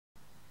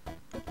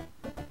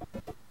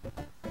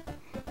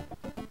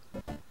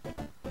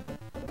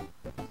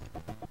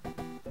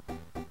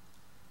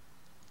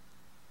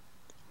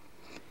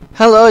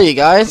Hello you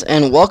guys,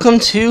 and welcome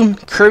to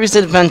Kirby's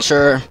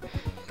Adventure.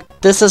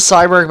 This is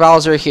Cyborg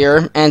Bowser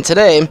here, and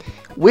today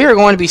we are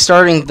going to be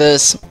starting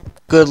this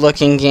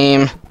good-looking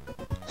game.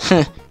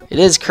 It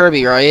is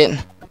Kirby,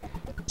 right?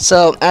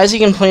 So, as you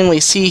can plainly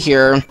see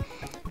here,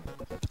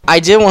 I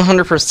did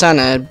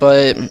 100% it,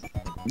 but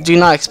do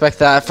not expect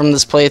that from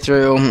this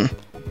playthrough.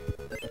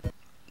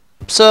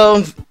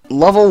 So,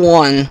 level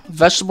 1,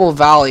 Vegetable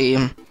Valley.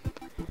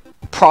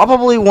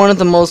 Probably one of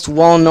the most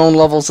well-known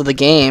levels of the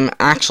game,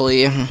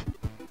 actually.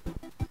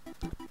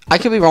 I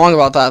could be wrong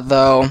about that,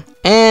 though.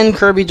 And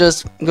Kirby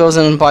just goes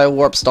in and buys a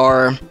warp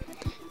star.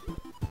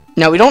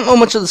 Now, we don't know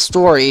much of the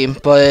story,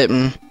 but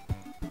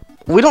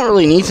we don't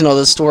really need to know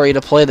the story to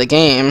play the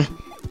game.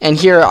 And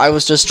here, I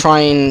was just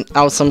trying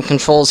out some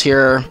controls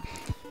here,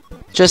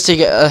 just to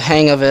get a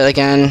hang of it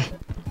again.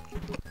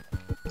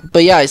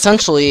 But yeah,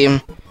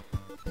 essentially,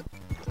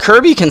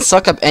 Kirby can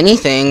suck up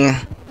anything,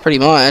 pretty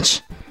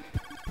much.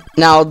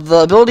 Now,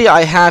 the ability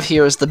I have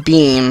here is the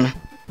beam.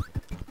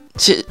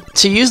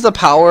 To use the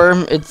power,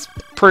 it's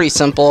pretty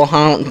simple.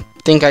 I don't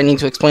think I need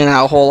to explain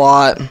that a whole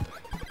lot.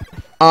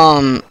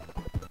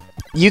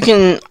 You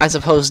can, I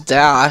suppose,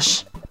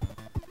 dash.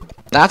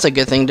 That's a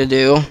good thing to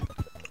do.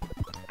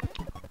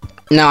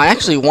 Now, I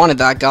actually wanted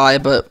that guy,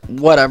 but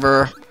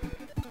whatever.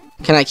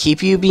 Can I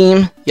keep you,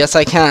 beam? Yes,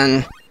 I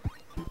can.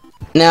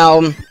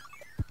 Now,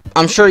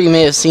 I'm sure you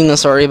may have seen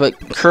this already, but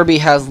Kirby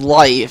has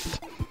life.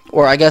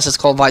 Or I guess it's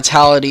called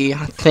vitality.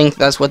 I think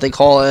that's what they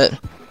call it.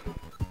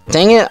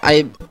 Dang it,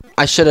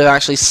 I should have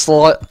actually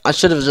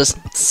just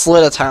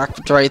slit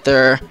attacked right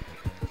there.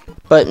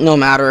 But no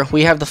matter.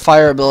 We have the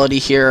fire ability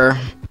here.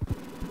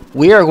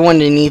 We are going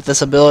to need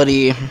this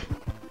ability.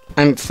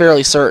 I'm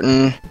fairly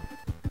certain.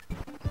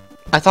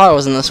 I thought it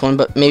was in this one,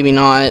 but maybe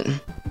not.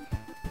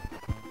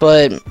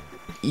 But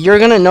you're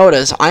gonna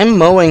notice I'm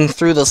mowing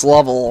through this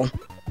level.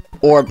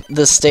 Or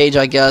this stage,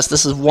 I guess.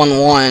 This is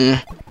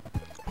 1-1.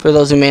 For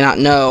those who may not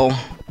know.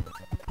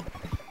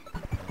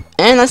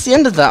 And that's the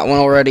end of that one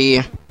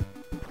already.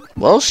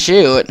 Well,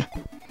 shoot.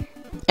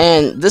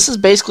 And this is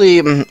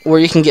basically where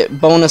you can get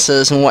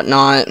bonuses and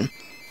whatnot.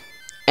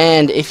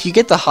 And if you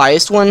get the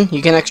highest one,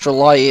 you get extra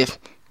life.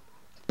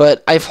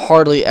 But I've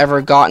hardly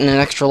ever gotten an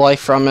extra life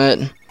from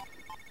it.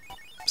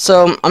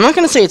 So, I'm not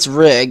going to say it's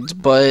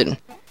rigged, but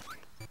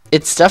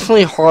it's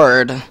definitely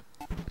hard.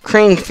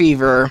 Crane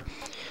Fever.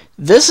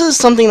 This is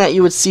something that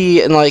you would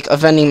see in, like, a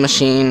vending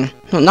machine.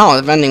 Not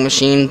a vending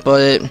machine,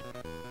 but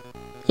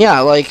yeah,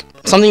 like,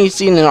 something you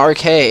see in an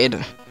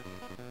arcade.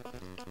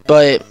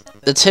 But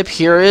the tip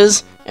here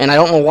is, and I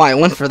don't know why I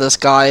went for this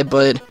guy,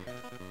 but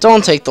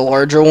don't take the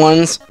larger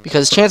ones,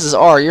 because chances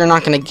are you're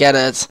not going to get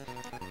it.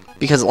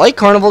 Because like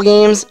carnival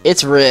games,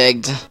 it's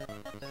rigged.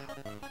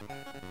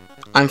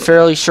 I'm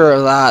fairly sure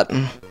of that.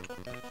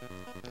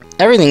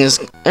 Everything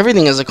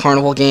is a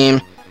carnival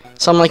game.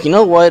 So I'm like, you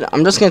know what?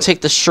 I'm just going to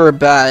take the sure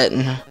bet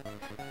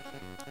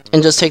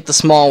and just take the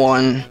small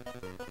one.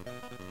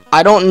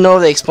 I don't know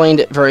if they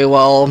explained it very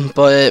well,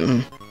 but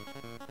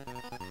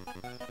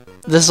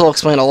this will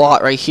explain a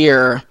lot right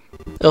here.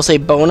 It'll say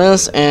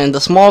bonus, and the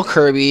small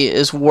Kirby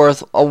is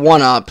worth a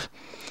 1-up.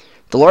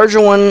 The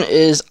larger one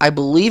is, I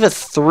believe, a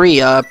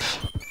 3-up.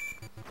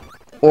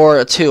 Or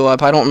a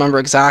 2-up, I don't remember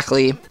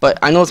exactly, but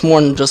I know it's more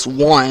than just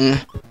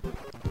one.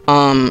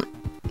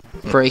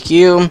 Break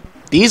you.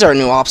 These are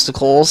new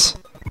obstacles,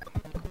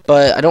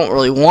 but I don't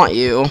really want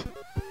you.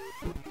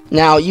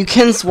 Now, you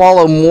can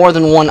swallow more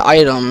than one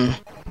item.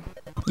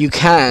 You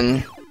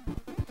can.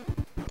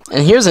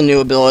 And here's a new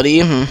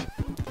ability.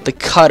 The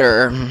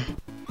Cutter.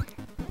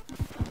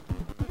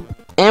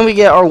 And we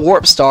get our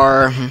warp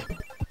star.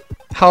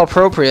 How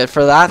appropriate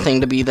for that thing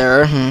to be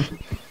there.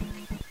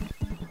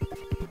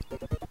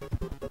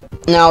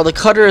 Now, the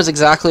Cutter is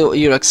exactly what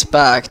you'd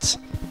expect.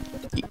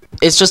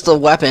 It's just a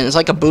weapon. It's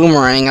like a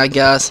boomerang, I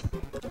guess.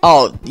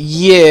 Oh,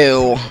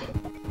 you.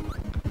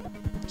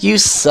 You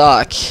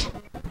suck.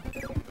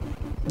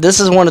 This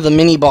is one of the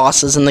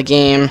mini-bosses in the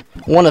game.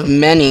 One of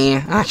many,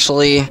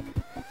 actually.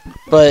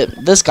 But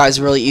this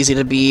guy's really easy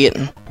to beat.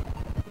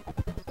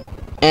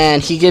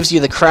 And he gives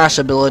you the crash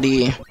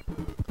ability,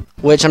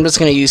 which I'm just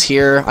going to use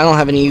here. I don't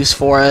have any use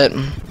for it.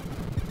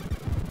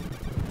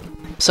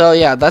 So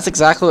yeah, that's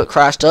exactly what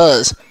crash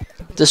does.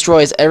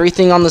 Destroys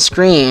everything on the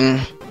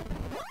screen.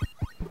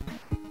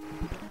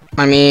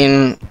 I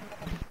mean,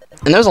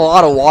 and there's a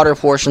lot of water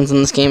portions in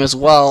this game as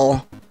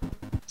well.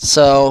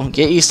 So,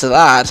 get used to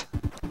that.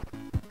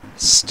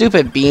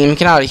 Stupid beam,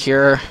 get out of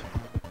here.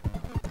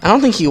 I don't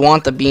think you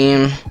want the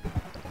beam.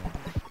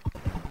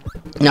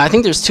 Now, I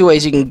think there's 2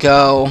 ways you can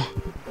go.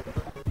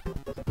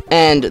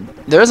 And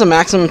there's a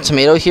maximum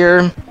tomato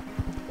here.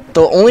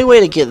 The only way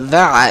to get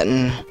that,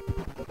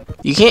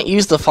 you can't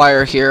use the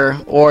fire here,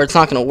 or it's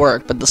not going to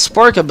work. But the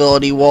spark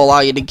ability will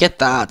allow you to get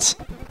that.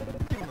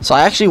 So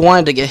I actually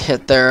wanted to get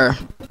hit there.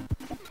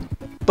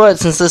 But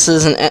since this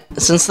is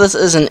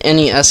an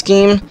NES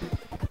game,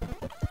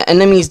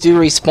 enemies do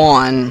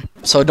respawn,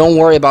 so don't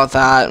worry about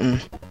that.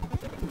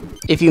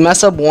 If you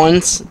mess up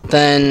once,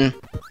 then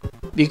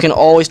you can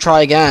always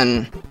try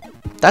again.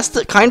 That's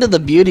kind of the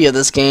beauty of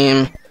this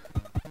game.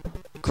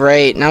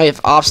 Great, now we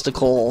have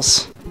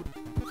obstacles.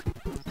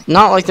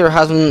 Not like there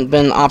hasn't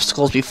been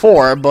obstacles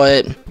before,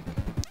 but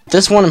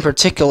this one in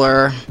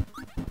particular.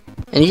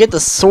 And you get the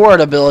sword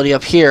ability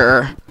up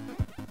here.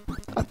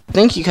 I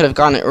think you could have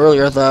gotten it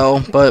earlier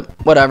though, but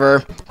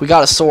whatever. We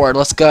got a sword,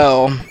 let's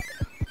go.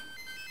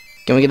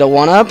 Can we get a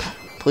 1-up,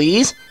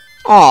 please?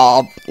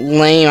 Aw,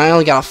 lame, I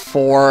only got a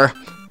 4.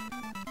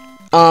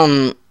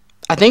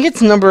 I think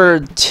it's number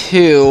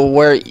 2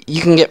 where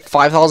you can get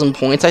 5,000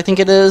 points, I think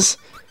it is.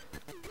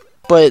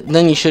 But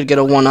then you should get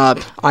a 1-up,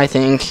 I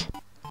think.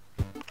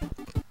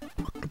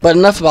 But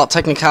enough about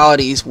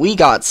technicalities, we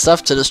got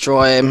stuff to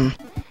destroy.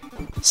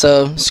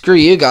 So, screw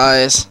you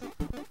guys.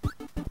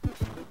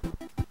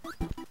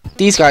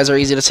 These guys are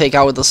easy to take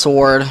out with the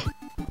sword.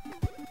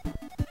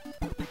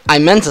 I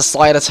meant to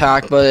slide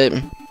attack, but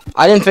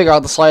I didn't figure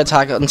out the slide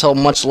attack until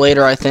much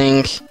later, I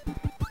think.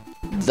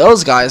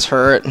 Those guys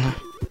hurt.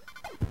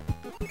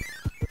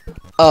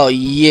 Oh,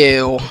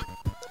 you.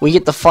 We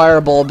get the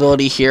fireball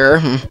ability here.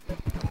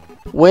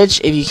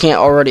 Which, if you can't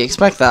already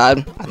expect that,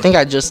 I think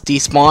I just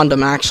despawned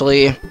him,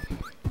 actually.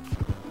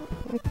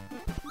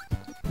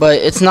 But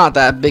it's not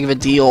that big of a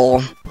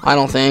deal, I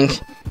don't think.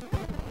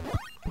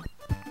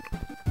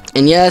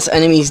 And yes,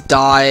 enemies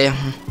die,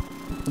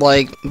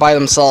 like, by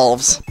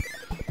themselves.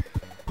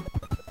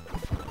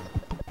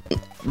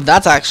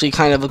 That's actually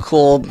kind of a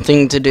cool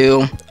thing to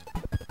do.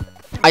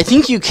 I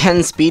think you can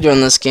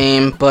speedrun this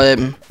game, but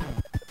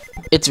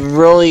it's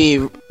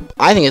really,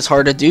 I think it's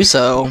hard to do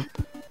so.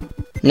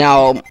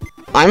 Now,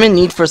 I'm in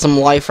need for some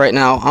life right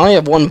now. I only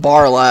have 1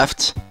 bar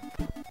left.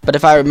 But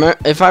if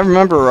I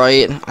remember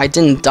right, I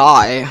didn't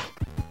die.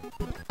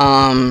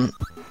 I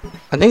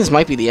think this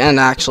might be the end,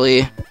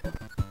 actually.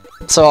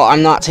 So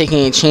I'm not taking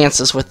any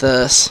chances with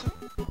this.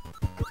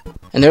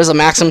 And there's a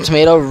Maximum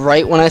Tomato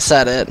right when I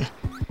said it.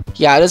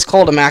 Yeah, it is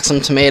called a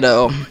Maximum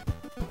Tomato.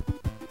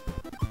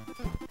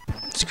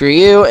 Screw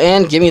you,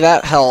 and give me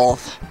that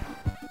health.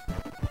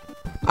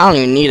 I don't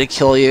even need to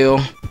kill you.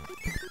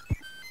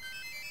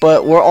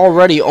 But we're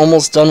already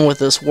almost done with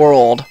this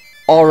world.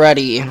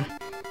 Already.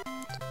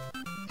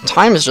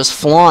 Time is just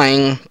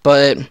flying,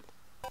 but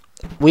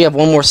we have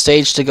 1 more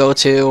stage to go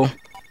to.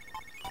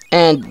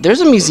 And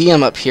there's a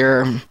museum up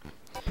here.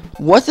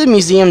 What the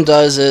museum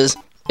does is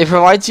it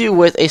provides you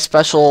with a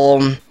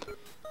special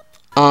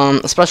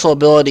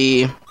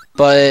ability,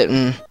 but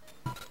in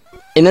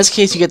this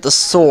case you get the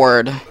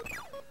sword.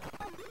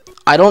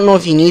 I don't know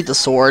if you need the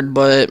sword,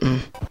 but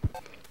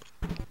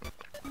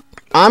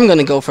I'm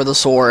gonna go for the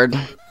sword.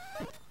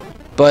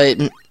 But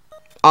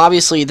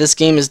obviously this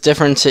game is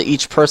different to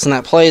each person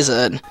that plays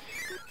it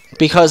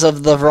because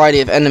of the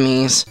variety of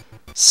enemies.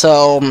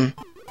 So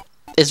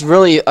it's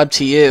really up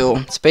to you.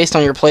 It's based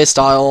on your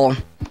playstyle.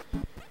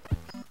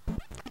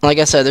 Like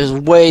I said, there's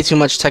way too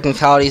much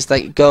technicalities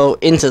that go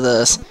into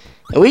this.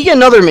 And we get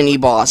another mini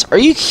boss. Are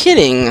you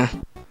kidding?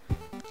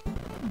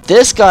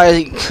 This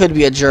guy could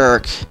be a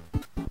jerk,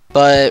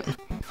 but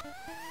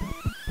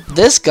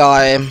this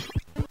guy,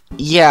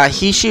 yeah,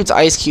 he shoots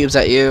ice cubes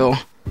at you.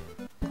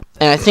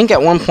 And I think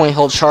at one point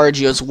he'll charge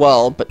you as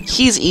well, but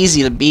he's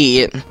easy to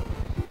beat.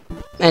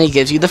 And he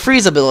gives you the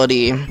freeze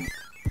ability,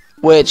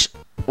 which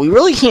we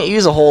really can't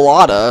use a whole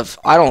lot of,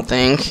 I don't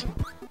think.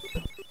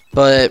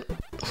 But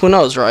who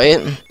knows, right?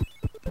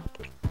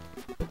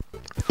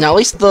 Now, at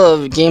least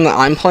the game that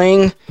I'm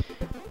playing,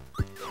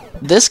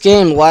 this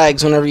game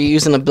lags whenever you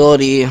use an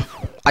ability.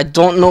 I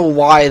don't know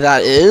why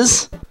that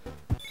is.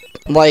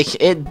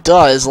 Like, it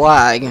does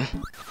lag.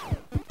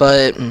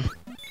 But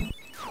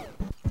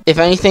if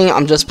anything,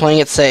 I'm just playing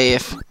it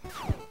safe.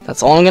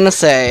 That's all I'm gonna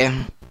say.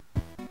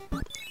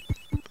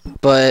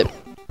 But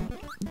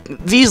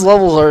these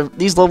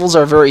levels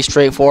are very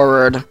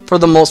straightforward for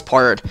the most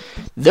part.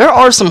 There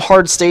are some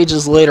hard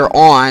stages later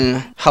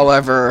on,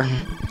 however,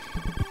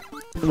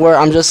 where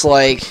I'm just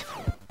like,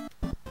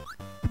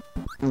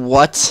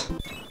 what?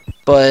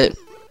 But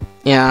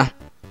yeah,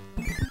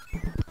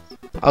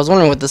 I was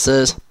wondering what this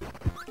is.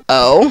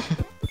 Oh,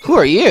 who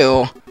are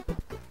you?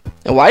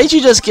 And why did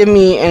you just give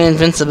me an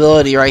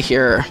invincibility right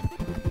here?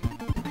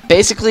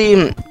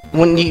 Basically,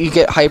 when you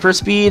get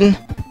hyperspeed,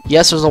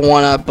 yes, there's a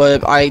 1-up,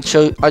 but I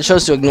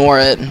chose to ignore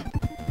it. And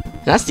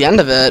that's the end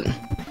of it.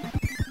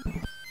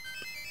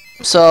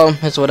 So,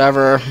 it's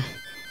whatever.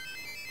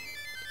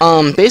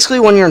 Basically,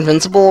 when you're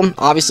invincible,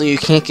 obviously you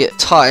can't get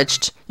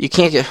touched, you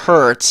can't get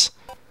hurt.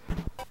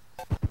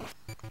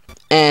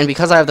 And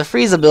because I have the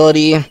freeze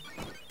ability,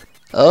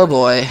 oh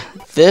boy,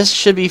 this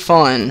should be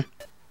fun.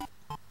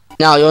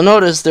 Now, you'll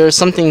notice there's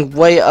something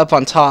way up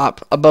on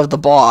top, above the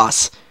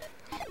boss.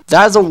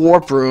 That is a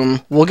warp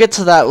room. We'll get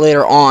to that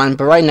later on,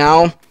 but right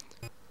now,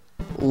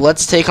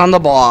 let's take on the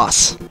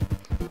boss.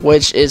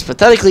 Which is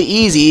pathetically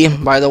easy,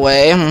 by the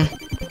way.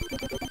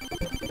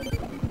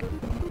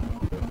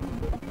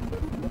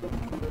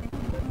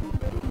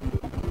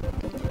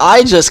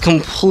 I just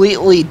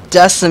completely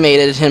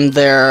decimated him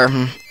there.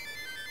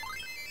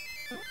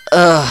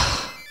 Ugh.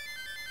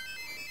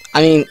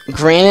 I mean,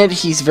 granted,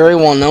 he's very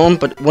well known,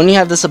 but when you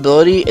have this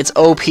ability, it's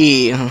OP.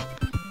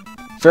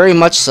 Very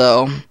much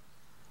so.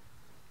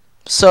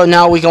 So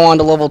now we go on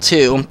to level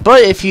 2.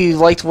 But if you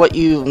liked what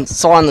you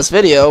saw in this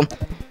video,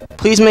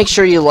 please make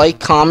sure you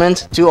like,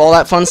 comment, do all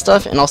that fun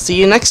stuff, and I'll see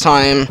you next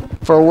time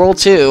for World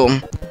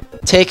 2.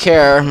 Take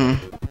care.